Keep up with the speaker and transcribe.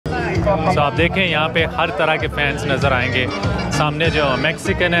तो आप देखें यहाँ पे हर तरह के फैंस नज़र आएंगे। सामने जो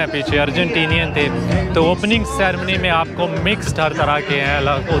मैक्सिकन है, पीछे अर्जेंटीनियन थे। तो ओपनिंग सेरेमनी में आपको मिक्स्ड हर तरह के हैं।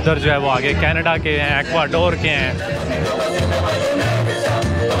 उधर जो है वो आगे कनाडा के हैं, एक्वाडोर के हैं।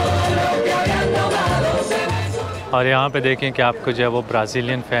 और यहाँ पे देखें कि आपको जो है वो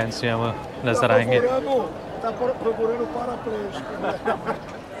ब्राज़ीलियन फैंस जो हैं वो नज़र आएंगे।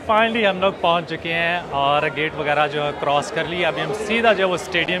 फाइनली हम लोग पहुँच चुके हैं और गेट वगैरह जो है क्रॉस कर लिया। अभी हम सीधा जो है वो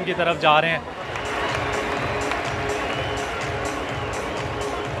स्टेडियम की तरफ जा रहे हैं।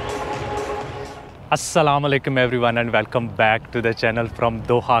 अस्सलाम वालेकुम everyone and welcome back to the channel from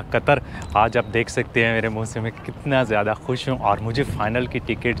Doha Qatar. आज आप देख सकते हैं मेरे मुंह से मैं कितना ज़्यादा खुश हूँ और मुझे फ़ाइनल की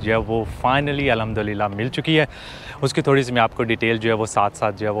टिकट जो है वो फाइनली अल्हम्दुलिल्लाह मिल चुकी है। उसकी थोड़ी सी मैं आपको डिटेल जो है वो साथ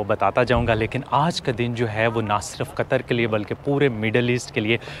साथ जो है वो बताता जाऊँगा। लेकिन आज का दिन जो है वो ना सिर्फ कतर के लिए बल्कि पूरे मिडल ईस्ट के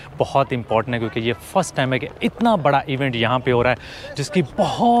लिए बहुत इंपॉर्टेंट है, क्योंकि ये फ़र्स्ट टाइम है कि इतना बड़ा इवेंट यहाँ पर हो रहा है जिसकी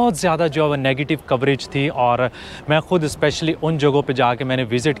बहुत ज़्यादा जो है वो नेगेटिव कवरेज थी। और मैं ख़ुद स्पेशली उन जगहों पर जाके मैंने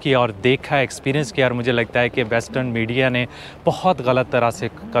विज़िट किया और देखा, एक्सपीरियंस किया। और मुझे लगता है कि वेस्टर्न मीडिया ने बहुत गलत तरह से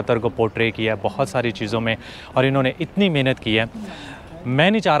कतर को पोर्ट्रे किया है बहुत सारी चीज़ों में, और इन्होंने इतनी मेहनत की है। मैं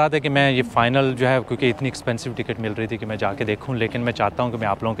नहीं चाह रहा था कि मैं ये फ़ाइनल जो है, क्योंकि इतनी एक्सपेंसिव टिकट मिल रही थी कि मैं जाके देखूं, लेकिन मैं चाहता हूं कि मैं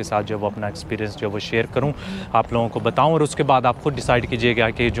आप लोगों के साथ जो है वो अपना एक्सपीरियंस जो है वो शेयर करूं, आप लोगों को बताऊं, और उसके बाद आप खुद डिसाइड कीजिएगा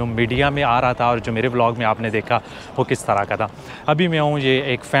कि जो मीडिया में आ रहा था और जो मेरे व्लॉग में आपने देखा वो किस तरह का था। अभी मैं हूँ, ये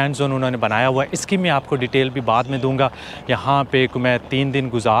एक फ़ैन जोन उन्होंने बनाया हुआ है, इसकी मैं आपको डिटेल भी बाद में दूँगा। यहाँ पर मैं 3 दिन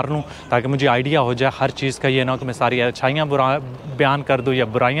गुजार लूँ ताकि मुझे आइडिया हो जाए हर चीज़ का। ये ना कि मैं सारी अच्छाइयाँ बयान कर दूँ या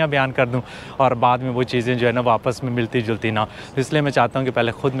बुराइयाँ बयान कर दूँ और बाद में वो चीज़ें जो है ना वापस में मिलती जुलती ना। इसलिए मैं चाहता हूँ कि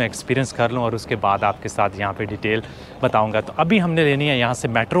पहले ख़ुद मैं एक्सपीरियंस कर लूँ और उसके बाद आपके साथ यहाँ पे डिटेल बताऊँगा। तो अभी हमने लेनी है यहाँ से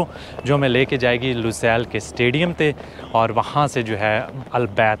मेट्रो, जो हमें लेके जाएगी लुसैल के स्टेडियम पे, और वहाँ से जो है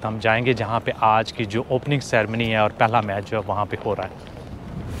अलबैत हम जाएंगे जहाँ पे आज की जो ओपनिंग सेरेमनी है और पहला मैच जो है वहाँ पे हो रहा है।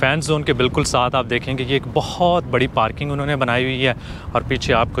 फैन जोन के बिल्कुल साथ आप देखेंगे कि एक बहुत बड़ी पार्किंग उन्होंने बनाई हुई है, और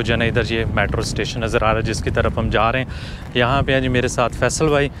पीछे आपको जो है ना इधर ये मेट्रो स्टेशन नज़र आ रहा है जिसकी तरफ हम जा रहे हैं। यहाँ पे है जी मेरे साथ फैसल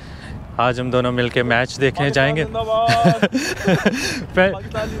भाई। आज हम दोनों मिलके मैच देखने जाएंगे।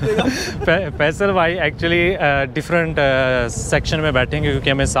 फैसल भाई एक्चुअली डिफरेंट सेक्शन में बैठेंगे क्योंकि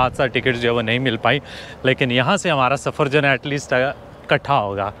हमें साथ साथ टिकट जो है वो नहीं मिल पाई, लेकिन यहाँ से हमारा सफ़र जो है एटलीस्ट इकट्ठा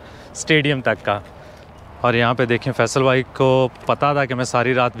होगा स्टेडियम तक का। और यहाँ पे देखें, फैसल भाई को पता था कि मैं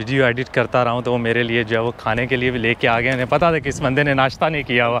सारी रात वीडियो एडिट करता रहा हूँ, तो वो मेरे लिए जो है वो खाने के लिए भी लेके आ गए। उन्हें पता था कि इस बंदे ने नाश्ता नहीं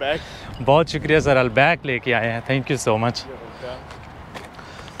किया हुआ। बहुत शुक्रिया सर, अलबैक लेके आए हैं, थैंक यू सो मच।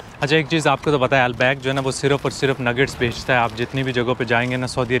 अच्छा, एक चीज़ आपको तो पता है, अलबैक जो है ना वो सिर्फ़ और सिर्फ नगेट्स बेचता है। आप जितनी भी जगहों पे जाएंगे ना,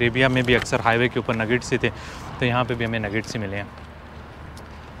 सऊदी अरेबिया में भी अक्सर हाईवे के ऊपर नगेट्स ही थे, तो यहाँ पे भी हमें नगेट्स ही मिले हैं।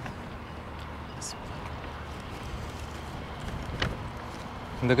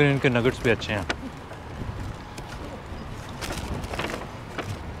 लेकिन इनके नगेट्स भी अच्छे हैं।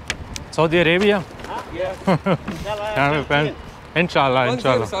 सऊदी अरेबिया इंशाल्लाह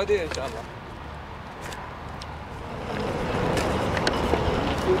इंशाल्लाह।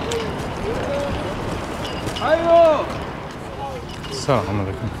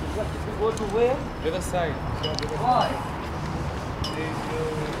 Assalamualaikum. Go to where? The other side. Why?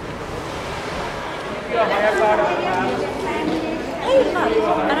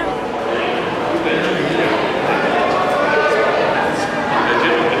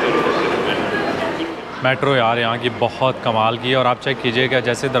 Metro यार यहाँ की बहुत कमाल की है, और आप चेक कीजिएगा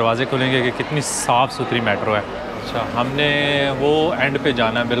जैसे दरवाजे खुलेंगे कि कितनी साफ़ सुथरी मेट्रो है। अच्छा, हमने वो एंड पे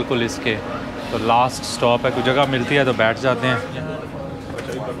जाना है बिल्कुल इसके, तो लास्ट स्टॉप है। कुछ जगह मिलती है तो बैठ जाते हैं,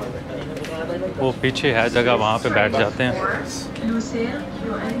 वो पीछे है जगह, वहाँ पे बैठ जाते हैं।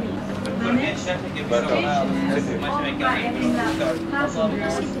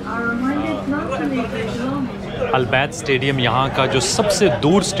 अलबैत स्टेडियम यहाँ का जो सबसे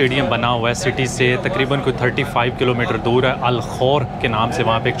दूर स्टेडियम बना हुआ है सिटी से, तकरीबन कोई 35 किलोमीटर दूर है। अल खौर के नाम से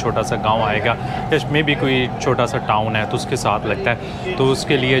वहाँ पे एक छोटा सा गांव आएगा, इसमें भी कोई छोटा सा टाउन है तो उसके साथ लगता है। तो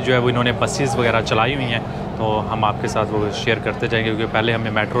उसके लिए जो है वो इन्होंने बसेस वगैरह चलाई हुई हैं, तो हम आपके साथ वो शेयर करते जाएंगे, क्योंकि पहले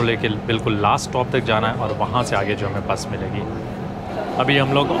हमें मेट्रो लेके बिल्कुल लास्ट स्टॉप तक जाना है और वहाँ से आगे जो हमें बस मिलेगी। अभी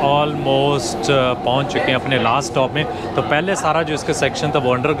हम लोग ऑलमोस्ट पहुंच चुके हैं अपने लास्ट स्टॉप में। तो पहले सारा जो इसका सेक्शन था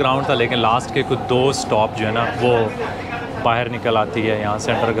वो अंडरग्राउंड था, लेकिन लास्ट के कुछ 2 स्टॉप जो है ना वो बाहर निकल आती है यहाँ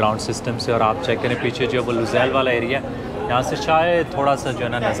से अंडरग्राउंड सिस्टम से। और आप चेक करें पीछे जो वो लुसैल वाला एरिया, यहाँ से शायद थोड़ा सा जो है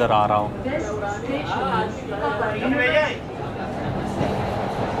ना नज़र आ रहा हो।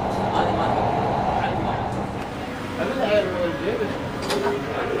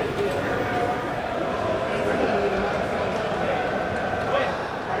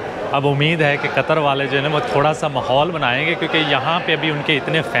 अब उम्मीद है कि कतर वाले जो है ना वो थोड़ा सा माहौल बनाएंगे, क्योंकि यहाँ पे अभी उनके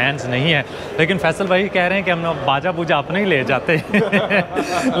इतने फैंस नहीं हैं। लेकिन फैसल भाई कह रहे हैं कि हम बाजा बूजा अपने ही ले जाते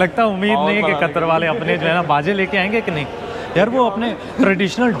लगता है उम्मीद नहीं है कि कतर वाले अपने जो है ना बाजे लेके आएंगे कि नहीं यार। वो अपने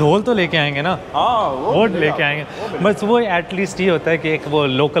ट्रेडिशनल ढोल तो लेके आएंगे ना, वो लेके आएंगे। बस वो एटलीस्ट ये होता है कि एक वो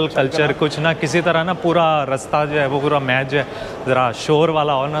लोकल कल्चर कुछ ना किसी तरह ना पूरा रास्ता जो है वो पूरा मैच जो है ज़रा शोर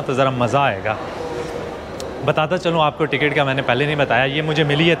वाला हो ना तो ज़रा मज़ा आएगा। बताता चलूँ आपको टिकट का मैंने पहले नहीं बताया, ये मुझे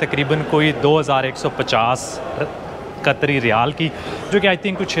मिली है तकरीबन कोई 2150 कतरी रियाल की, जो कि आई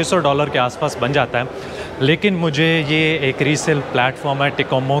थिंक कुछ $600 के आसपास बन जाता है। लेकिन मुझे ये एक रीसेल प्लेटफॉर्म है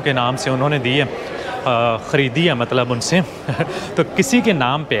टिकोमो के नाम से उन्होंने दी है, ख़रीदी है मतलब उनसे तो किसी के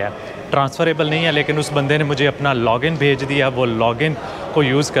नाम पे है, ट्रांसफ़रेबल नहीं है। लेकिन उस बंदे ने मुझे अपना लॉगिन भेज दिया, वो लॉगिन को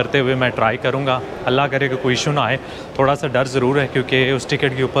यूज़ करते हुए मैं ट्राई करूँगा। अल्लाह करे कि कोई इशू ना आए। थोड़ा सा डर ज़रूर है क्योंकि उस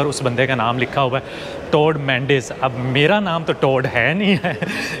टिकट के ऊपर उस बंदे का नाम लिखा हुआ है टोड मेंडेस। अब मेरा नाम तो टोड है नहीं है,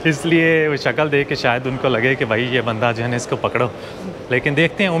 इसलिए वो शक्ल देख के शायद उनको लगे कि भाई ये बंदा जो है ना इसको पकड़ो। लेकिन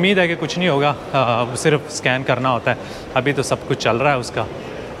देखते हैं, उम्मीद है कि कुछ नहीं होगा, सिर्फ स्कैन करना होता है। अभी तो सब कुछ चल रहा है उसका,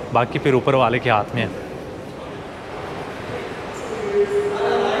 बाकी फिर ऊपर वाले के हाथ में है।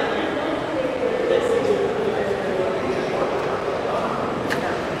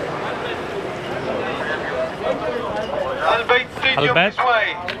 अलबैत,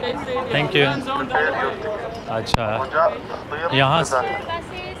 थैंक यू। अच्छा, यहाँ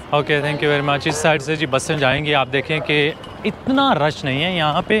okay, thank you very much. इस साइड से जी बसें जाएंगी। आप देखें कि इतना रश नहीं है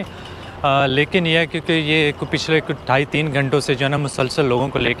यहाँ पे, लेकिन यह क्योंकि ये पिछले 2.5-3 घंटों से जो है ना मुसलसल लोगों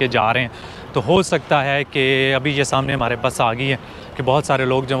को लेके जा रहे हैं, तो हो सकता है कि अभी ये सामने हमारे बस आ गई है कि बहुत सारे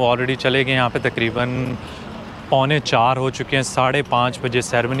लोग जो ऑलरेडी चले गए। यहाँ पे तकरीबन 3:45 हो चुके हैं, 5:30 बजे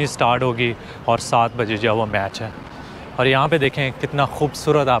सेरेमनी स्टार्ट होगी और 7 बजे जो है वो मैच है। और यहाँ पे देखें कितना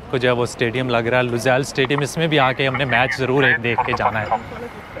खूबसूरत आपको जो है वो स्टेडियम लग रहा है, लुज़ैल स्टेडियम। इसमें भी आके हमने मैच ज़रूर एक देख के जाना है।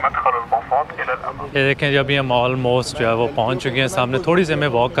 ये देखें जब हम ऑलमोस्ट जो है वो पहुँच चुके हैं सामने। थोड़ी सी हमें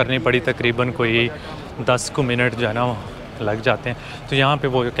वॉक करनी पड़ी, तकरीबन कोई 10 मिनट जो है ना लग जाते हैं। तो यहाँ पे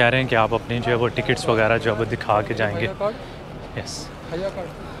वो कह रहे हैं कि आप अपनी जो है वो टिकट्स वगैरह जो है वो दिखा के जाएंगे। यस,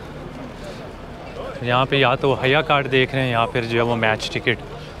 यहाँ पे या तो हया कार्ड देख रहे हैं या फिर जो है वो मैच टिकट।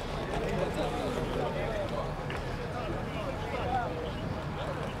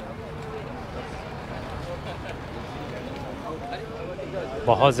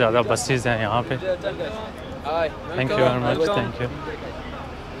 बहुत ज़्यादा बसेस हैं यहाँ पे। Thank you very much, thank you.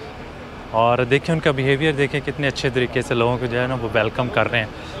 और देखिए उनका बिहेवियर देखें, कितने अच्छे तरीके से लोगों को जो है ना वो वेलकम कर रहे हैं।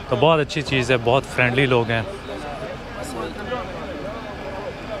 तो बहुत अच्छी चीज़ है, बहुत फ्रेंडली लोग हैं।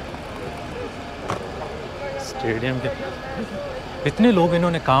 स्टेडियम के इतने लोग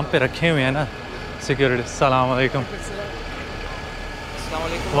इन्होंने काम पे रखे हुए हैं ना, सिक्योरिटी। अस्सलाम वालेकुम।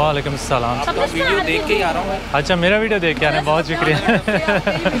 वालेकुम सलाम। आपका वीडियो देख के ही आ रहा हूँ। अच्छा, मेरा वीडियो देख के आ रहे हैं, बहुत शुक्रिया।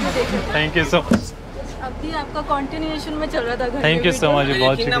 Thank you so much. अभी आपका कंटिन्यूएशन में चल रहा था। थैंक यू सो मच,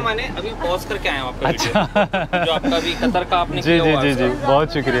 बहुत शुक्रिया। मैंने अभी पॉज करके आया हूँ आपका अच्छा वीडियो, जो आपका अभी कतर का आपने जी किया जी जी जी,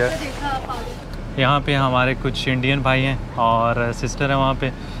 बहुत शुक्रिया। देखा यहाँ पे हमारे कुछ इंडियन भाई हैं और सिस्टर हैं वहाँ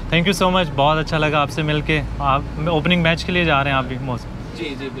पे। थैंक यू सो मच, बहुत अच्छा लगा आपसे मिल के। आप ओपनिंग मैच के लिए जा रहे हैं आप भी मोस्ट?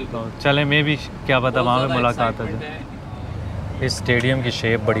 जी जी बिल्कुल। तो चले, मैं भी क्या पता वहाँ पे मुलाकात है। इस स्टेडियम की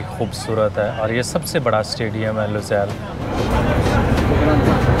शेप बड़ी खूबसूरत है और ये सबसे बड़ा स्टेडियम है लुज़ैल।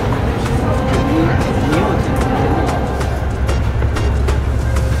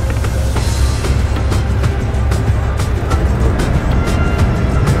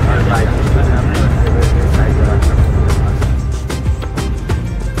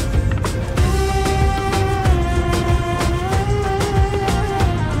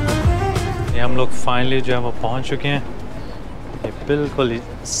 ये हम लोग फाइनली जो है वो पहुंच चुके हैं। ये बिल्कुल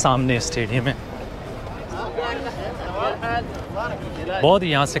सामने स्टेडियम है। बहुत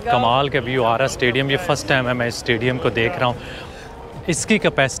यहाँ से कमाल का व्यू आ रहा है स्टेडियम। ये फर्स्ट टाइम है मैं इस स्टेडियम को देख रहा हूँ। इसकी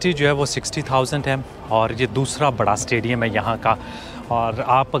कैपेसिटी जो है वो 60,000 है और ये दूसरा बड़ा स्टेडियम है यहाँ का। और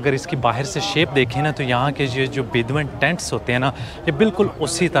आप अगर इसकी बाहर से शेप देखें ना, तो यहाँ के ये जो बिदवन टेंट्स होते हैं ना, ये बिल्कुल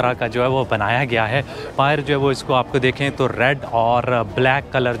उसी तरह का जो है वो बनाया गया है। बाहर जो है वो इसको आपको देखें तो रेड और ब्लैक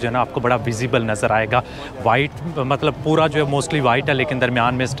कलर जो है ना आपको बड़ा विजिबल नज़र आएगा। वाइट मतलब पूरा जो है मोस्टली वाइट है, लेकिन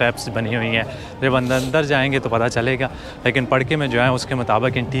दरमियान में स्ट्रैप्स बनी हुई हैं। जब अंदर जाएंगे तो पता चलेगा, लेकिन पढ़ के में जो है उसके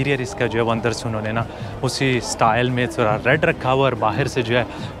मुताबिक इंटीरियर इसका जो है वो अंदर से उन्होंने ना उसी स्टाइल में थोड़ा रेड रखा हुआ और बाहर से जो है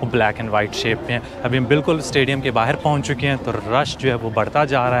वो ब्लैक एंड वाइट शेप में है। अभी हम बिल्कुल स्टेडियम के बाहर पहुँच चुके हैं, तो रश जो है वो बढ़ता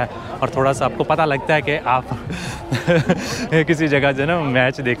जा रहा है और थोड़ा सा आपको पता लगता है कि आप किसी जगह जो है ना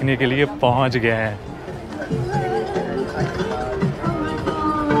मैच देखने के लिए पहुंच गए हैं।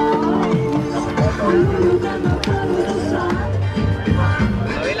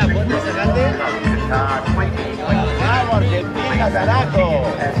 तो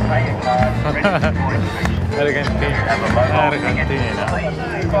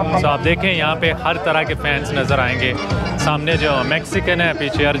आप देखें यहाँ पे हर तरह के फैंस नज़र आएंगे। सामने जो मैक्सिकन है,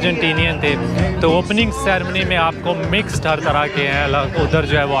 पीछे अर्जेंटीनियन थे। तो ओपनिंग सेरेमनी में आपको मिक्स्ड हर तरह के हैं। उधर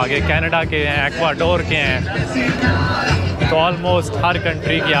जो है वो आगे कनाडा के हैं, एक्वाडोर के हैं। तो ऑलमोस्ट हर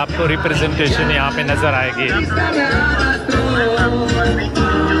कंट्री की आपको रिप्रेजेंटेशन यहाँ पे नज़र आएगी।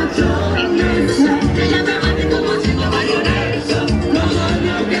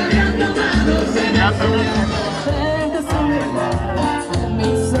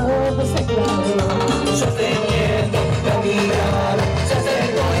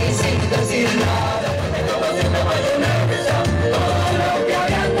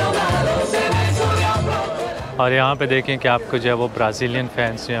 और यहाँ पे देखें कि आपको जो है वो ब्राज़ीलियन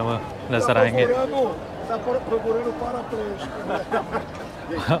फैंस जो हैं वो नज़र आएंगे।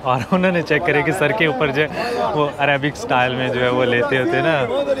 और उन्होंने चेक करे कि सर के ऊपर जो है वो अरेबिक स्टाइल में जो है वो लेते होते हैं ना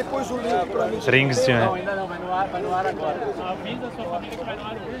रिंग्स जो हैं।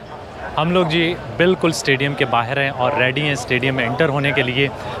 हम लोग जी बिल्कुल स्टेडियम के बाहर हैं और रेडी हैं स्टेडियम में इंटर होने के लिए।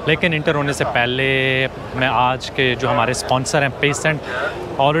 लेकिन इंटर होने से पहले मैं आज के जो हमारे स्पॉन्सर हैं पेसेंट,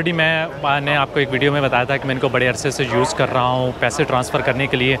 ऑलरेडी मैंने आपको एक वीडियो में बताया था कि मैं इनको बड़े अरसे से यूज़ कर रहा हूँ पैसे ट्रांसफ़र करने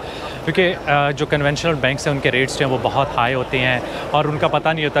के लिए, क्योंकि जो कन्वेंशनल बैंक्स हैं उनके रेट्स जो हैं वो बहुत हाई होते हैं और उनका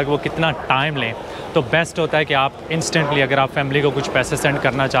पता नहीं होता कि वो कितना टाइम लें। तो बेस्ट होता है कि आप इंस्टेंटली अगर आप फैमिली को कुछ पैसे सेंड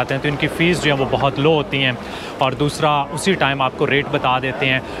करना चाहते हैं तो इनकी फ़ीस जो है वो बहुत लो होती हैं। और दूसरा उसी टाइम आपको रेट बता देते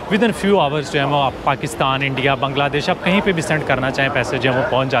हैं, विद इन फ्यू आवर्स जो है वो आप पाकिस्तान, इंडिया, बांग्लादेश, आप कहीं पे भी सेंड करना चाहें पैसे जो है वो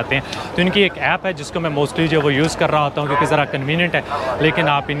पहुंच जाते हैं। तो इनकी एक ऐप है जिसको मैं मोस्टली जो है वो यूज़ कर रहा होता हूँ क्योंकि ज़रा कन्वीनियंट है, लेकिन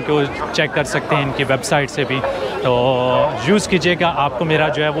आप इनको चेक कर सकते हैं इनकी वेबसाइट से भी। तो यूज़ कीजिएगा। आपको मेरा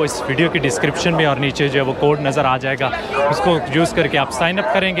जो है वो इस वीडियो की डिस्क्रिप्शन में और नीचे जो है वो कोड नज़र आ जाएगा, उसको यूज़ करके आप साइन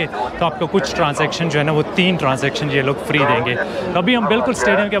अप करेंगे तो आपको कुछ ट्रांजैक्शन जो है ना वो 3 ट्रांजैक्शन ये लोग फ्री देंगे। तो अभी हम बिल्कुल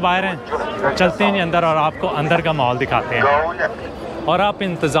स्टेडियम के बाहर हैं, चलते हैं अंदर और आपको अंदर का माहौल दिखाते हैं। और आप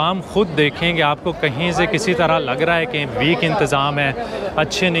इंतज़ाम ख़ुद देखेंगे, आपको कहीं से किसी तरह लग रहा है कि वीक इंतज़ाम है,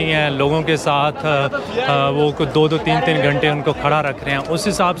 अच्छे नहीं हैं, लोगों के साथ वो 2-2, 3-3 घंटे उनको खड़ा रख रहे हैं, उस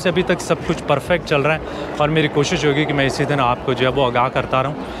हिसाब से अभी तक सब कुछ परफेक्ट चल रहा है। और मेरी कोशिश होगी कि मैं इसी दिन आपको जो है वो आगाह करता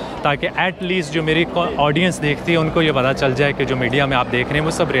रहूँ, ताकि एट लीस्ट जो मेरी ऑडियंस देखती है उनको ये पता चल जाए कि जो मीडिया में आप देख रहे हैं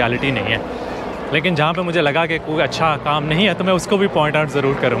वो सब रियलिटी नहीं है। लेकिन जहाँ पे मुझे लगा कि कोई अच्छा काम नहीं है तो मैं उसको भी पॉइंट आउट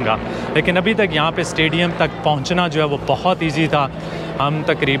ज़रूर करूँगा। लेकिन अभी तक यहाँ पे स्टेडियम तक पहुँचना जो है वो बहुत इजी था। हम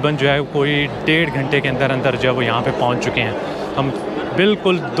तकरीबन जो है कोई 1.5 घंटे के अंदर अंदर जो है वो यहाँ पे पहुँच चुके हैं। हम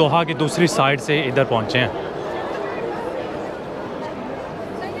बिल्कुल दोहा की दूसरी साइड से इधर पहुँचे हैं।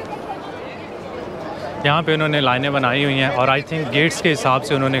 यहाँ पे उन्होंने लाइनें बनाई हुई हैं और आई थिंक गेट्स के हिसाब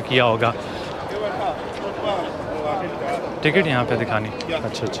से उन्होंने किया होगा। टिकट यहाँ पे दिखानी।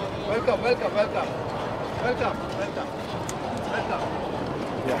 अच्छा अच्छा,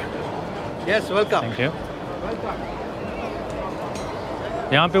 थैंक यू।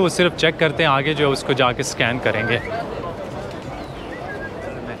 यहाँ पे वो सिर्फ चेक करते हैं, आगे जो है उसको जाके स्कैन करेंगे।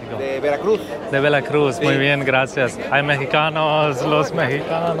 De Veracruz, muy bien, gracias. Hay mexicanos, los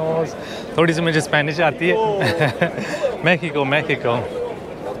mexicanos. थोड़ी सी मुझे स्पेनिश आती है। México, México.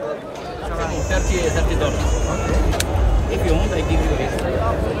 If you want, I give you this.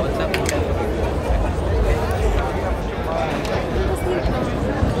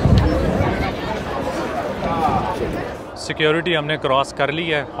 Security हमने क्रॉस कर ली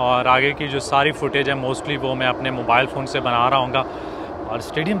है और आगे की जो सारी फुटेज है मोस्टली वो मैं अपने मोबाइल फ़ोन से बना रहा हूँगा। और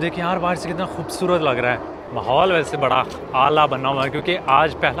स्टेडियम देखें यार बाहर से कितना खूबसूरत लग रहा है। माहौल वैसे बड़ा आला बना हुआ है क्योंकि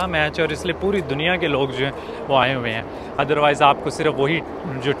आज पहला मैच है और इसलिए पूरी दुनिया के लोग जो हैं वो आए हुए हैं। अदरवाइज़ आपको सिर्फ वही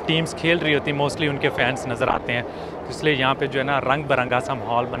जो टीम्स खेल रही होती मोस्टली उनके फैंस नज़र आते हैं। तो इसलिए यहाँ पे जो है ना रंग बिरंगा सा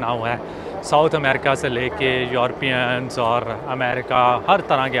माहौल बना हुआ है। साउथ अमेरिका से लेके यूरोपियंस और अमेरिका हर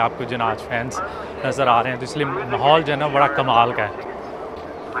तरह के आपको जो आज फैंस नज़र आ रहे हैं। तो इसलिए माहौल जो है ना बड़ा कमाल का है।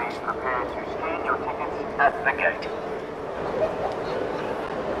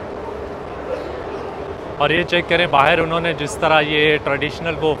 और ये चेक करें बाहर उन्होंने जिस तरह ये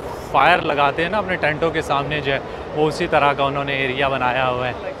ट्रेडिशनल वो फायर लगाते हैं ना अपने टेंटों के सामने जो है वो उसी तरह का उन्होंने एरिया बनाया हुआ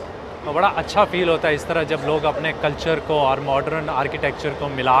है। तो बड़ा अच्छा फील होता है इस तरह जब लोग अपने कल्चर को और मॉडर्न आर्किटेक्चर को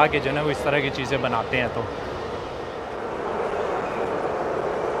मिला के जो है वो इस तरह की चीज़ें बनाते हैं। तो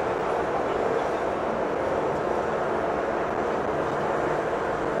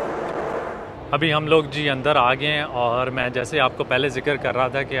अभी हम लोग जी अंदर आ गए हैं और मैं जैसे आपको पहले जिक्र कर रहा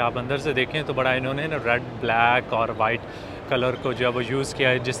था कि आप अंदर से देखें तो बड़ा इन्होंने ना रेड, ब्लैक और वाइट कलर को जो है वो यूज़ किया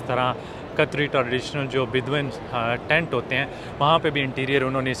है। जिस तरह कतरी ट्रेडिशनल जो बिदवन टेंट होते हैं वहाँ पे भी इंटीरियर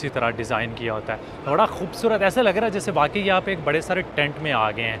उन्होंने इसी तरह डिज़ाइन किया होता है। तो बड़ा खूबसूरत ऐसा लग रहा है जैसे वाकई आप एक बड़े सारे टेंट में आ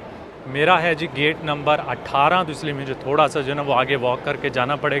गए हैं। मेरा है जी गेट नंबर 18, तो इसलिए मुझे थोड़ा सा जो है ना वो आगे वॉक करके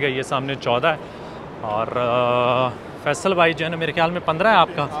जाना पड़ेगा। ये सामने 14 है और फैसल भाई जो है ना मेरे ख्याल में 15 है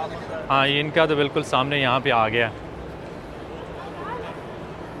आपका। हाँ, ये इनका तो बिल्कुल सामने यहाँ पे आ गया है।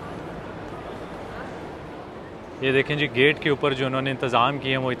 ये देखें जी गेट के ऊपर जो उन्होंने इंतज़ाम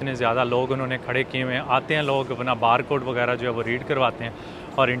किए हैं वो इतने ज़्यादा लोग उन्होंने खड़े किए हुए हैं। आते हैं लोग अपना बार कोड वगैरह जो है वो रीड करवाते हैं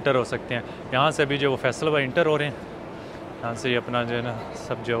और इंटर हो सकते हैं। यहाँ से अभी जो वो फैसल भाई इंटर हो रहे हैं, यहाँ से ये अपना जो है ना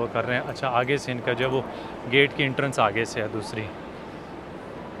सब जो वो कर रहे हैं। अच्छा, आगे से इनका जो है वो गेट की एंट्रेंस आगे से है दूसरी।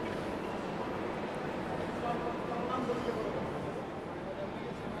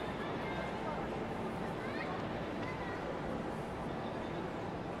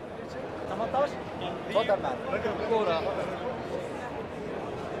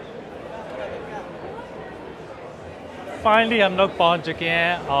 फाइनली हम लोग पहुंच चुके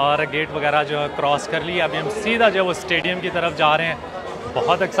हैं और गेट वगैरह जो है क्रॉस कर लिया। अभी हम सीधा जो है वो स्टेडियम की तरफ जा रहे हैं।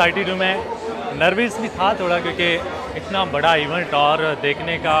 बहुत एक्साइटेड हूँ मैं, नर्वस भी था थोड़ा क्योंकि इतना बड़ा इवेंट और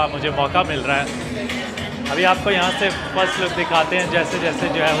देखने का मुझे मौका मिल रहा है। अभी आपको यहाँ से फर्स्ट लुक दिखाते हैं जैसे जैसे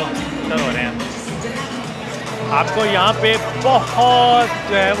जो है वो इंटर हो रहे हैं। आपको यहाँ पे बहुत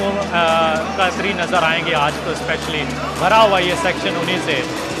जो है वो कसरी नज़र आएंगे आज तो, स्पेशली भरा हुआ ये सेक्शन उन्हीं से।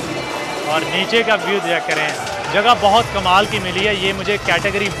 और नीचे का व्यू चेक करें, जगह बहुत कमाल की मिली है। ये मुझे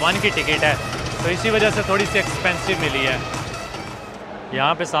कैटेगरी 1 की टिकट है तो इसी वजह से थोड़ी सी एक्सपेंसिव मिली है।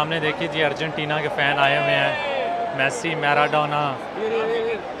 यहाँ पे सामने देखिए जी अर्जेंटीना के फ़ैन आए हुए हैं, मेसी, मैराडोना।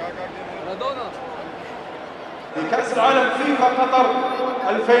 كأس العالم فيفا قطر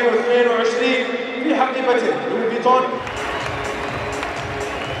 2022 في حقيبته لوي فيتون।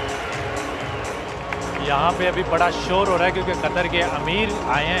 यहाँ पे अभी बड़ा शोर हो रहा है क्योंकि कतर के अमीर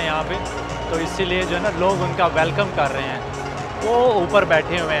आए हैं यहाँ पे, तो इसीलिए जो है ना लोग उनका वेलकम कर रहे हैं। वो ऊपर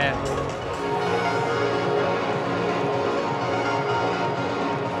बैठे हुए हैं।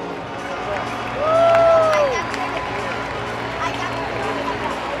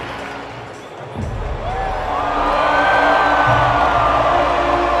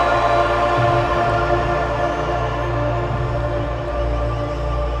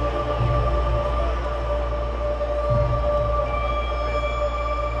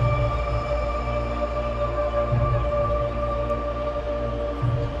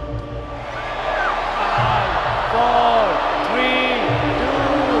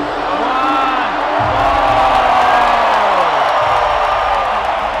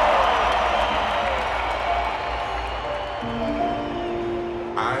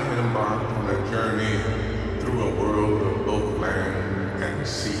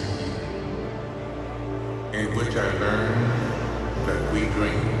 in which I learned that we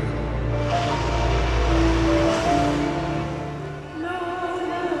dream.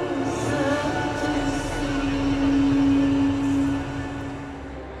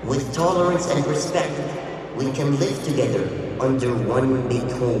 With tolerance and respect, we can live together under one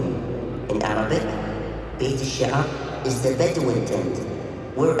big home. In Arabic, Beit al-Sha'ab is the Bedouin tent.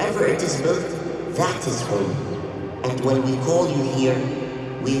 Wherever it is built, that is home. And when we call you here,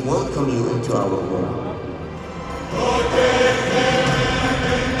 we welcome you into our home.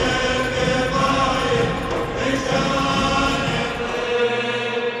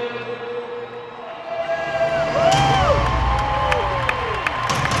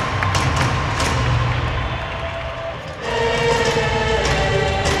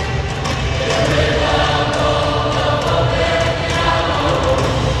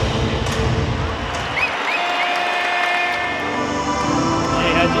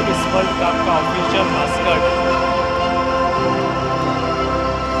 World cup का official mascot.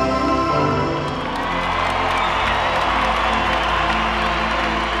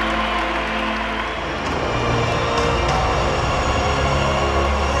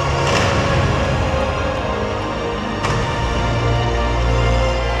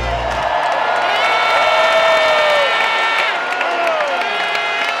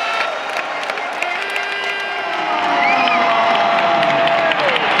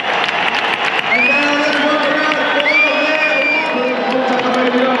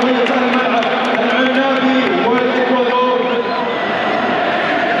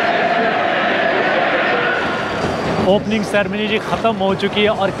 Opening ceremony जी ख़त्म हो चुकी है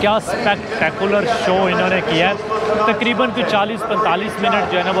और क्या spectacular show इन्होंने किया है। तकरीबन कुछ 40-45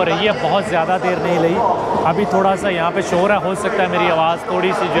 मिनट जो है ना वो रही है, बहुत ज़्यादा देर नहीं रही। अभी थोड़ा सा यहाँ पे शोर है, हो सकता है मेरी आवाज़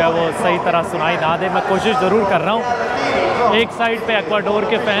थोड़ी सी जो है वो सही तरह सुनाई ना दे। मैं कोशिश ज़रूर कर रहा हूँ। एक साइड पे एक्वाडोर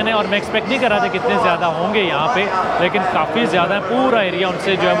के फ़ैन हैं और मैं एक्सपेक्ट नहीं कर रहा था कितने ज़्यादा होंगे यहाँ पे, लेकिन काफ़ी ज़्यादा है। पूरा एरिया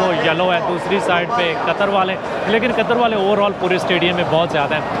उनसे जो है वो येलो है। दूसरी साइड पे कतर वाले, लेकिन कतर वाले ओवरऑल पूरे स्टेडियम में बहुत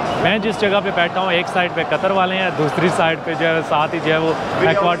ज़्यादा है। मैं जिस जगह पे बैठा हूँ एक साइड पे कतर वाले हैं, दूसरी साइड पे जो है साथ ही जो है वो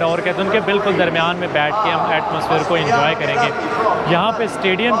एक्वाडोर के, तो उनके बिल्कुल दरमियान में बैठ के हम एटमॉस्फेयर को एंजॉय करेंगे। यहाँ पे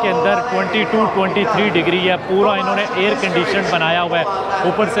स्टेडियम के अंदर 22-23 डिग्री है, पूरा इन्होंने एयर कंडीशन बनाया हुआ है।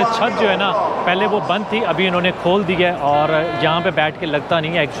 ऊपर से छत जो है ना पहले वो बंद थी, अभी इन्होंने खोल दी है और यहाँ पे बैठ के लगता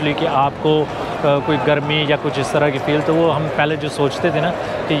नहीं है एक्चुअली कि आपको कोई गर्मी या कुछ इस तरह की फील। तो वो हम पहले जो सोचते थे ना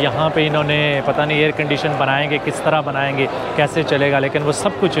कि यहाँ पे इन्होंने पता नहीं एयर कंडीशन बनाएंगे, किस तरह बनाएंगे, कैसे चलेगा, लेकिन वो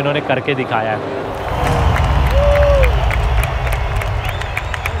सब कुछ इन्होंने करके दिखाया है।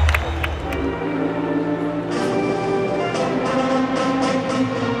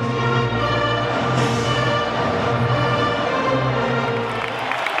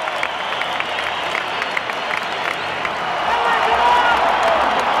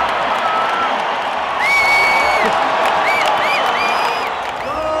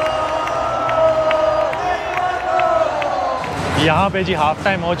 यहाँ पे जी हाफ़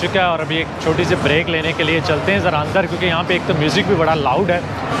टाइम हो चुका है और अभी एक छोटी सी ब्रेक लेने के लिए चलते हैं ज़रा अंदर, क्योंकि यहाँ पे एक तो म्यूज़िक भी बड़ा लाउड है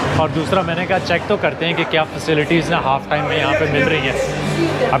और दूसरा मैंने कहा चेक तो करते हैं कि क्या फैसिलिटीज़ ना हाफ़ टाइम में यहाँ पे मिल रही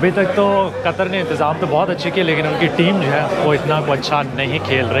हैं। अभी तक तो कतर ने इंतज़ाम तो बहुत अच्छे किए, लेकिन उनकी टीम जो है वो इतना अच्छा नहीं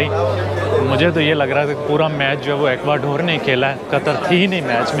खेल रही। मुझे तो ये लग रहा था कि पूरा मैच जो है वो एक्वाडोर ने खेला है, कतर थी ही नहीं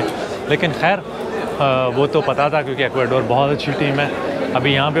मैच में, लेकिन खैर वो तो पता था क्योंकि एक्वाडोर बहुत अच्छी टीम है।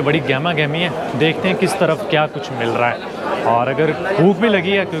 अभी यहाँ पे बड़ी गहमा गहमी है, देखते हैं किस तरफ क्या कुछ मिल रहा है। और अगर भूख भी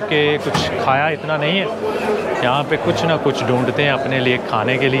लगी है क्योंकि कुछ खाया इतना नहीं है, यहाँ पे कुछ ना कुछ ढूंढते हैं अपने लिए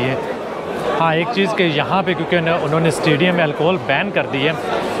खाने के लिए। हाँ एक चीज़ कि यहाँ पे क्योंकि उन्होंने स्टेडियम में अल्कोहल बैन कर दी है,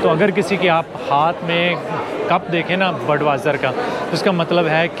 तो अगर किसी के आप हाथ में कप देखें ना बडवाइज़र का, तो उसका मतलब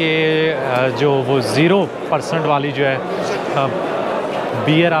है कि जो वो 0% वाली जो है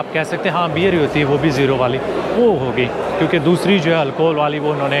बियर आप कह सकते हैं, हाँ बियर ही होती है वो भी 0 वाली, वो होगी, क्योंकि दूसरी जो है अल्कोहल वाली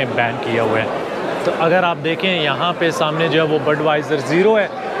वो उन्होंने बैन किया हुआ है। तो अगर आप देखें यहाँ पे सामने जो है वो बडवाइज़र 0 है,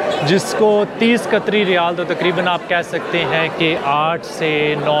 जिसको 30 कतरी रियाल तो तकरीबन आप कह सकते हैं कि 8 से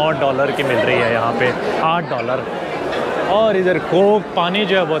 9 डॉलर की मिल रही है यहाँ पे, 8 डॉलर। और इधर कोक पानी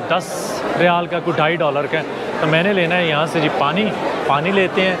जो है वो 10 रियाल का, कुछ 2.5 डॉलर का। तो मैंने लेना है यहाँ से जी पानी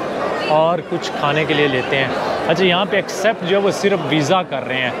लेते हैं और कुछ खाने के लिए लेते हैं। अच्छा यहाँ पे एक्सेप्ट जो है वो सिर्फ वीज़ा कर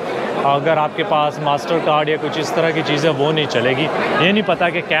रहे हैं, अगर आपके पास मास्टर कार्ड या कुछ इस तरह की चीज़ें वो नहीं चलेगी। ये नहीं पता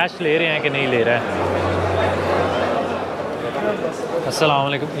कि कैश ले रहे हैं कि नहीं ले रहे हैं। अस्सलाम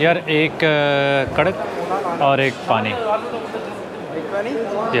वालेकुम यार, एक कड़क और एक पानी।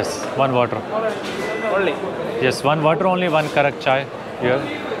 Yes 1 water yes 1 water only 1 कड़क चाय।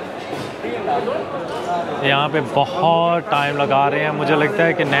 यहाँ पे बहुत टाइम लगा रहे हैं, मुझे लगता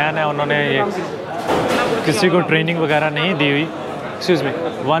है कि नया उन्होंने ये किसी को ट्रेनिंग वगैरह नहीं दी हुई। एक्सक्यूज़ मी,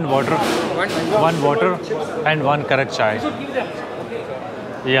 1 वाटर एंड 1 कड़क चाय।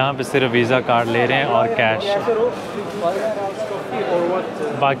 यहाँ पे सिर्फ वीज़ा कार्ड ले रहे हैं और कैश,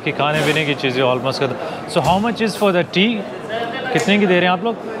 बाकी खाने पीने की चीज़ें ऑलमोस्ट खत्म। So how much is for the T? कितने की दे रहे हैं आप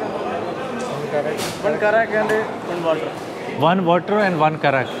लोग? 1 वाटर एंड 1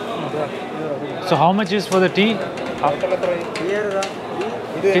 कड़क। So how much is for the T?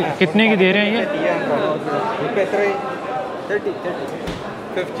 कितने की दे रहे हैं ये?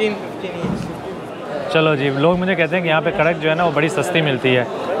 15 चलो जी, लोग मुझे कहते हैं कि यहाँ पे कड़क जो है ना वो बड़ी सस्ती मिलती है,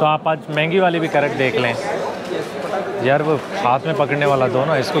 तो आप आज महंगी वाली भी कड़क देख लें। यार वो हाथ में पकड़ने वाला दो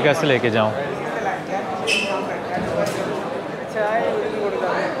ना, इसको कैसे लेके जाऊँ?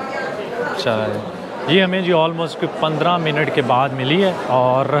 चलो ये हमें जी ऑलमोस्ट 15 मिनट के बाद मिली है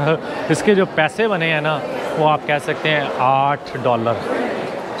और इसके जो पैसे बने हैं ना वो आप कह सकते हैं 8 डॉलर।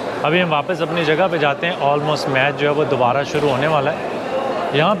 अभी हम वापस अपनी जगह पे जाते हैं, ऑलमोस्ट मैच जो है वो दोबारा शुरू होने वाला है।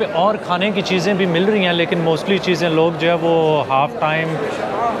 यहाँ पे और खाने की चीज़ें भी मिल रही हैं, लेकिन मोस्टली चीज़ें लोग जो है वो हाफ़ टाइम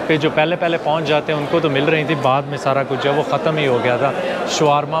पे जो पहले पहुँच जाते हैं उनको तो मिल रही थी, बाद में सारा कुछ जो है वो ख़त्म ही हो गया था।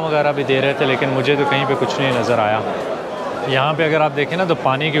 शवारमा वगैरह भी दे रहे थे, लेकिन मुझे तो कहीं पे कुछ नहीं नज़र आया। यहाँ पे अगर आप देखें ना तो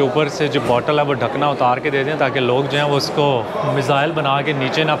पानी के ऊपर से जो बॉटल है वो ढकना उतार के दे दें, ताकि लोग जो हैं वो उसको मिसाइल बना के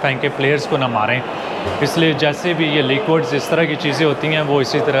नीचे ना फेंके, प्लेयर्स को ना मारें। इसलिए जैसे भी ये लिक्विड्स इस तरह की चीज़ें होती हैं वो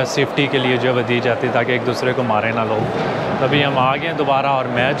इसी तरह सेफ्टी के लिए जो है दी जाती है, ताकि एक दूसरे को मारें ना लोग। तभी हम आ गए दोबारा और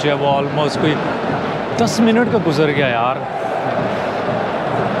मैच जो है वो ऑलमोस्ट कोई 10 मिनट का गुजर गया यार।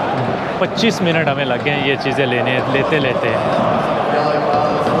 25 मिनट हमें लग गए ये चीज़ें लेते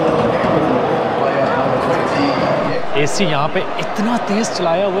एसी यहाँ पे इतना तेज़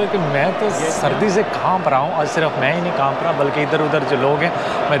चलाया हुआ है कि मैं तो सर्दी से कांप रहा हूँ। और सिर्फ मैं ही नहीं कांप रहा, बल्कि इधर उधर जो लोग हैं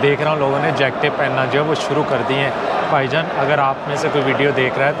मैं देख रहा हूँ लोगों ने जैकेटें पहनना जो है वो शुरू कर दिए हैं। भाईजान अगर आप में से कोई वीडियो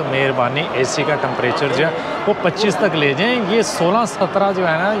देख रहा है तो मेहरबानी एसी का टेम्परेचर जो है वो 25 तक ले जाएँ। ये 16-17 जो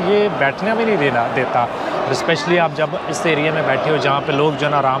है ना ये बैठने भी नहीं देता। स्पेशली आप जब इस एरिया में बैठे हो जहाँ पे लोग जो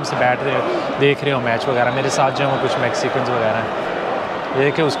है ना आराम से बैठ रहे हो, देख रहे हो मैच वगैरह। मेरे साथ जो है वो कुछ मैक्सिकन्स वगैरह हैं। ये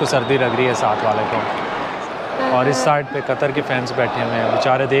देखिए उसको सर्दी लग रही है साथ वाले को। और इस साइड पे कतर के फैंस बैठे हुए हैं,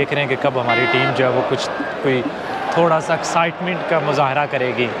 बेचारे देख रहे हैं कि कब हमारी टीम जो है वो कुछ कोई थोड़ा सा एक्साइटमेंट का मुजाहरा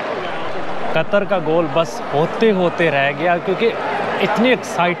करेगी। कतर का गोल बस होते होते रह गया, क्योंकि इतनी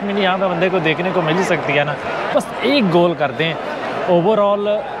एक्साइटमेंट यहाँ पे बंदे को देखने को मिल ही सकती है ना, बस एक गोल कर दें। ओवरऑल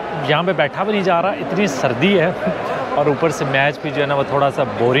यहाँ पे बैठा भी नहीं जा रहा, इतनी सर्दी है और ऊपर से मैच भी जो है ना वो थोड़ा सा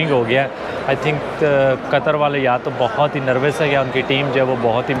बोरिंग हो गया है। आई थिंक कतर वाले या तो बहुत ही नर्वस है या उनकी टीम जो है वो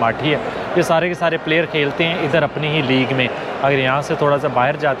बहुत ही माठी है। ये सारे के सारे प्लेयर खेलते हैं इधर अपनी ही लीग में, अगर यहाँ से थोड़ा सा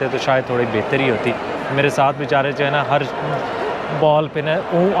बाहर जाते तो शायद थोड़ी बेहतरी होती। मेरे साथ बेचारे जो है ना हर बॉल पे ना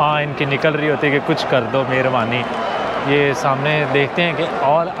इनकी निकल रही होती है कि कुछ कर दो मेहरबानी। ये सामने देखते हैं कि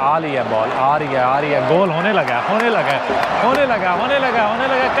और आ रही है बॉल, आ रही है, गोल होने लगा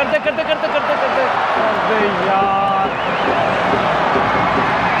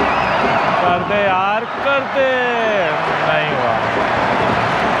करते यार करते नहीं हुआ।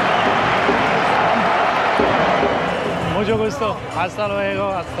 मुझे कुछ तो हंसल होएगा।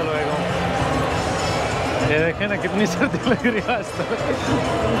 ये देखें ना कितनी सर्दी लग रही है आज तो।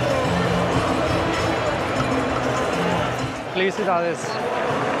 Please sit on this.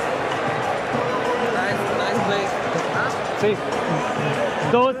 Nice play. See,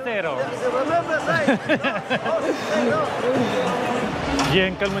 2-0. ये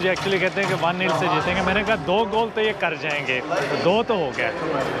अंकल मुझे एक्चुअली कहते हैं कि 1-0 से जीतेंगे। मैंने कहा 2 गोल तो ये कर जाएंगे, 2 तो हो गया।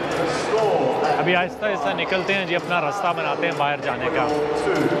 अभी आहिस्ता आहिस्ता निकलते हैं जी, अपना रास्ता बनाते हैं बाहर जाने का।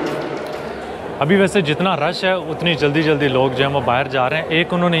 अभी वैसे जितना रश है उतनी जल्दी जल्दी लोग जो हैं वो बाहर जा रहे हैं।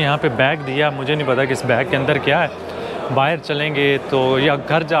 एक उन्होंने यहाँ पे बैग दिया, मुझे नहीं पता कि इस बैग के अंदर क्या है। बाहर चलेंगे तो या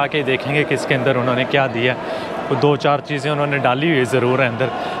घर जाके देखेंगे कि इसके अंदर उन्होंने क्या दिया। वो 2-4 चीज़ें उन्होंने डाली हुई ज़रूर है अंदर।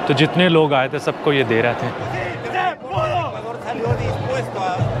 तो जितने लोग आए थे सबको ये दे रहे थे।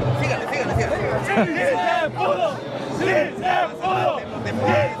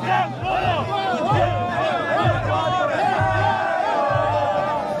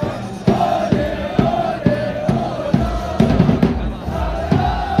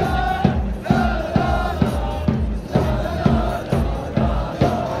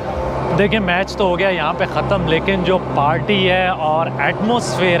 देखिए मैच तो हो गया यहाँ पे ख़त्म, लेकिन जो पार्टी है और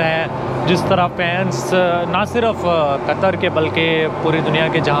एटमॉस्फेयर है, जिस तरह फैंस ना सिर्फ कतर के बल्कि पूरी दुनिया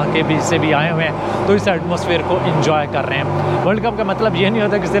के जहाँ के भी से भी आए हुए हैं, तो इस एटमॉस्फेयर को एंजॉय कर रहे हैं। वर्ल्ड कप का मतलब ये नहीं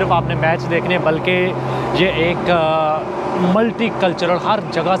होता कि सिर्फ आपने मैच देखने, बल्कि ये एक मल्टी कल्चरल, हर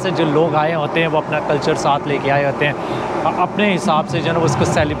जगह से जो लोग आए होते हैं वो अपना कल्चर साथ लेके आए होते हैं, अपने हिसाब से जो है उसको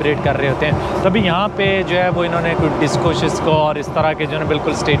सेलिब्रेट कर रहे होते हैं। तभी यहाँ पे जो है वो इन्होंने कुछ डिस्को शिस्को और इस तरह के जो है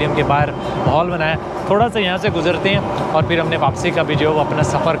बिल्कुल स्टेडियम के बाहर माहौल बनाया। थोड़ा सा यहाँ से गुजरते हैं और फिर हमने वापसी का भी जो है वो अपना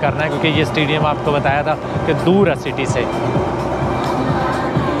सफ़र करना है, क्योंकि ये स्टेडियम आपको बताया था कि दूर है सिटी से।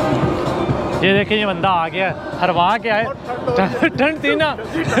 ये देखिए ये बंदा आ गया, हरवा के आए, ठंड थी ना।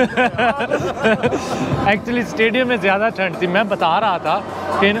 एक्चुअली स्टेडियम में ज़्यादा ठंड थी। मैं बता रहा था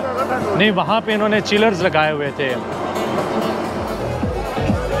कि नहीं, वहाँ पे इन्होंने चिलर्स लगाए हुए थे।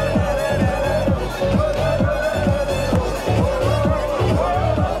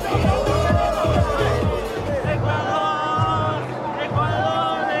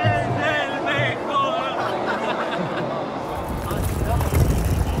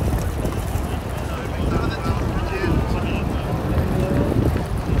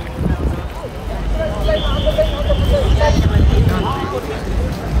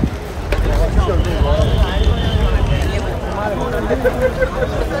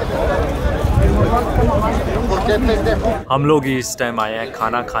 हम लोग इस टाइम आए हैं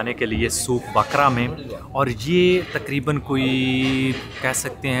खाना खाने के लिए सूक बकरा में, और ये तकरीबन कोई कह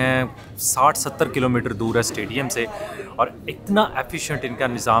सकते हैं 60-70 किलोमीटर दूर है स्टेडियम से, और इतना एफिशिएंट इनका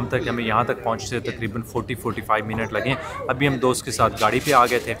निज़ाम था कि हमें यहाँ तक पहुँचते तकरीबन 40-45 मिनट लगे। अभी हम दोस्त के साथ गाड़ी पे आ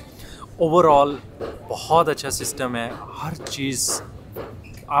गए थे। ओवरऑल बहुत अच्छा सिस्टम है, हर चीज़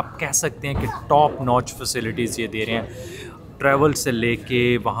आप कह सकते हैं कि टॉप नॉच फैसिलिटीज़ ये दे रहे हैं। ट्रैवल से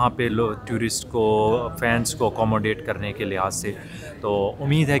लेके वहाँ पे टूरिस्ट को, फैंस को अकोमोडेट करने के लिहाज से। तो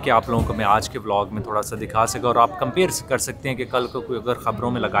उम्मीद है कि आप लोगों को मैं आज के व्लॉग में थोड़ा सा दिखा सका, और आप कंपेयर कर सकते हैं कि कल को कोई अगर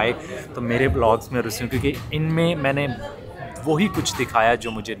ख़बरों में लगाए तो मेरे व्लॉग्स में रुसूं, क्योंकि इनमें मैंने वही कुछ दिखाया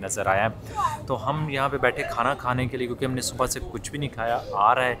जो मुझे नज़र आया। तो हम यहाँ पे बैठे खाना खाने के लिए, क्योंकि हमने सुबह से कुछ भी नहीं खाया।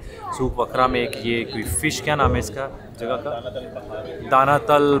 आ रहा है सूक बकरा में एक ये कोई फ़िश, क्या नाम है इसका जगह का, दाना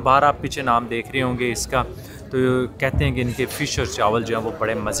तल बाहर, आप पीछे नाम देख रहे होंगे इसका। तो कहते हैं कि इनके फ़िश और चावल जो हैं वो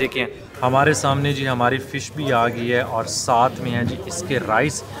बड़े मज़े के हैं। हमारे सामने जी हमारी फ़िश भी आ गई है और साथ में है जी इसके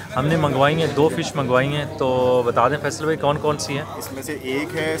राइस हमने मंगवाई हैं, 2 फ़िश मंगवाई हैं। तो बता दें फैसल भाई कौन कौन सी हैं? इसमें से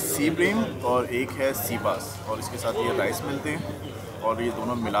एक है सी ब्रेम और एक है सी बास, और इसके साथ ये राइस मिलते हैं और ये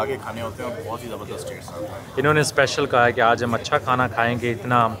दोनों मिला के खाने होते हैं और बहुत ही ज़बरदस्त टेस्ट आता है। इन्होंने स्पेशल कहा है कि आज हम अच्छा खाना खाएंगे,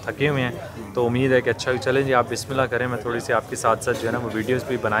 इतना हम थके हुए हैं, तो उम्मीद है कि अच्छा चलें जी। आप बिस्मिल्लाह करें, मैं थोड़ी सी आपके साथ साथ जो है ना वो वीडियोस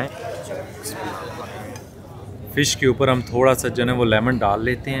भी बनाएं। फ़िश के ऊपर हम थोड़ा सा जो है वो लेमन डाल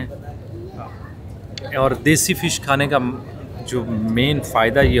लेते हैं। और देसी फ़िश खाने का जो मेन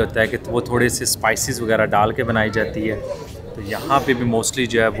फ़ायदा ये होता है कि वो थोड़े से स्पाइसेस वगैरह डाल के बनाई जाती है। तो यहाँ पे भी मोस्टली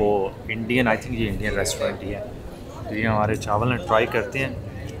जो है वो इंडियन, आई थिंक ये इंडियन रेस्टोरेंट ही है। तो ये हमारे चावल हैं, ट्राई करते हैं।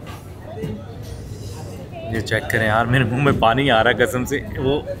 ये चेक करें यार, मेरे मुंह में पानी आ रहा है कसम से।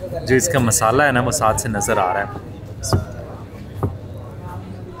 वो जो इसका मसाला है ना वो साथ से नज़र आ रहा है।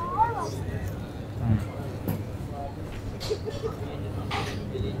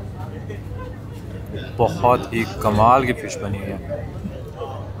 बहुत ही कमाल की फ़िश बनी हुई है।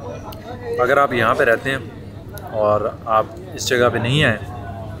 अगर आप यहाँ पे रहते हैं और आप इस जगह पे नहीं आए,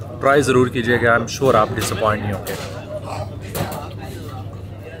 ट्राई ज़रूर कीजिएगा। आई एम श्योर आप डिसअपॉइंट नहीं होंगे।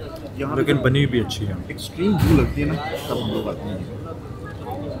 लेकिन बनी भी अच्छी है। एक्सट्रीम भूख लगती है ना, तब हम लोग आते हैं।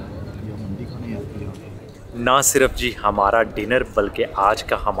 ना सिर्फ जी हमारा डिनर बल्कि आज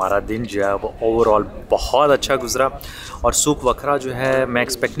का हमारा दिन जो है वो ओवरऑल बहुत अच्छा गुजरा। और सूक वखरा जो है मैं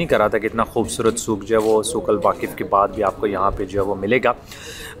एक्सपेक्ट नहीं कर रहा था कि इतना खूबसूरत सूक जो है वो सूक अल वाकिफ़ के बाद भी आपको यहाँ पे जो है वो मिलेगा।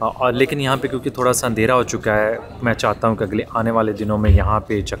 और लेकिन यहाँ पे क्योंकि थोड़ा सा अंधेरा हो चुका है, मैं चाहता हूँ कि अगले आने वाले दिनों में यहाँ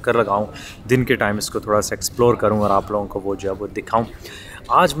पे चक्कर लगाऊँ, दिन के टाइम इसको थोड़ा सा एक्सप्लोर करूँ और आप लोगों को वो जो है वो दिखाऊँ।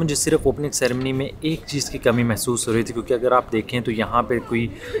 आज मुझे सिर्फ ओपनिंग सेरेमनी में एक चीज़ की कमी महसूस हो रही थी, क्योंकि अगर आप देखें तो यहाँ पे कोई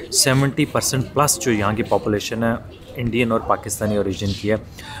 70% प्लस जो यहाँ की पॉपुलेशन है इंडियन और पाकिस्तानी ओरिजिन की है।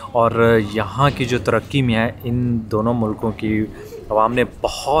 और यहाँ की जो तरक्की में है, इन दोनों मुल्कों की आवाम ने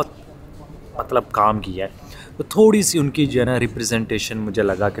बहुत मतलब काम किया है। तो थोड़ी सी उनकी जो है ना रिप्रेजेंटेशन मुझे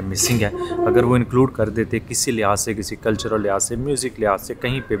लगा कि मिसिंग है। अगर वो इंक्लूड कर देते किसी लिहाज से, किसी कल्चरल लिहाज से, म्यूज़िक लिहाज से,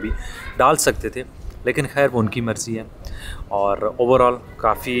 कहीं पे भी डाल सकते थे, लेकिन खैर वो उनकी मर्ज़ी है। और ओवरऑल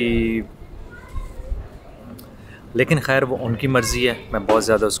काफ़ी, लेकिन खैर वो उनकी मर्ज़ी है, मैं बहुत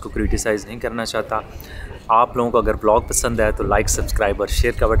ज़्यादा उसको क्रिटिसाइज़ नहीं करना चाहता। आप लोगों को अगर ब्लॉग पसंद आए तो लाइक, सब्सक्राइब और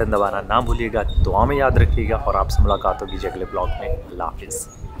शेयर का बटन दबाना ना भूलिएगा। दुआ में याद रखिएगा और आपसे मुलाकात होगी अगले ब्लॉग में। अल्लाह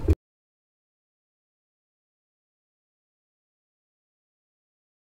हाफ़िज़।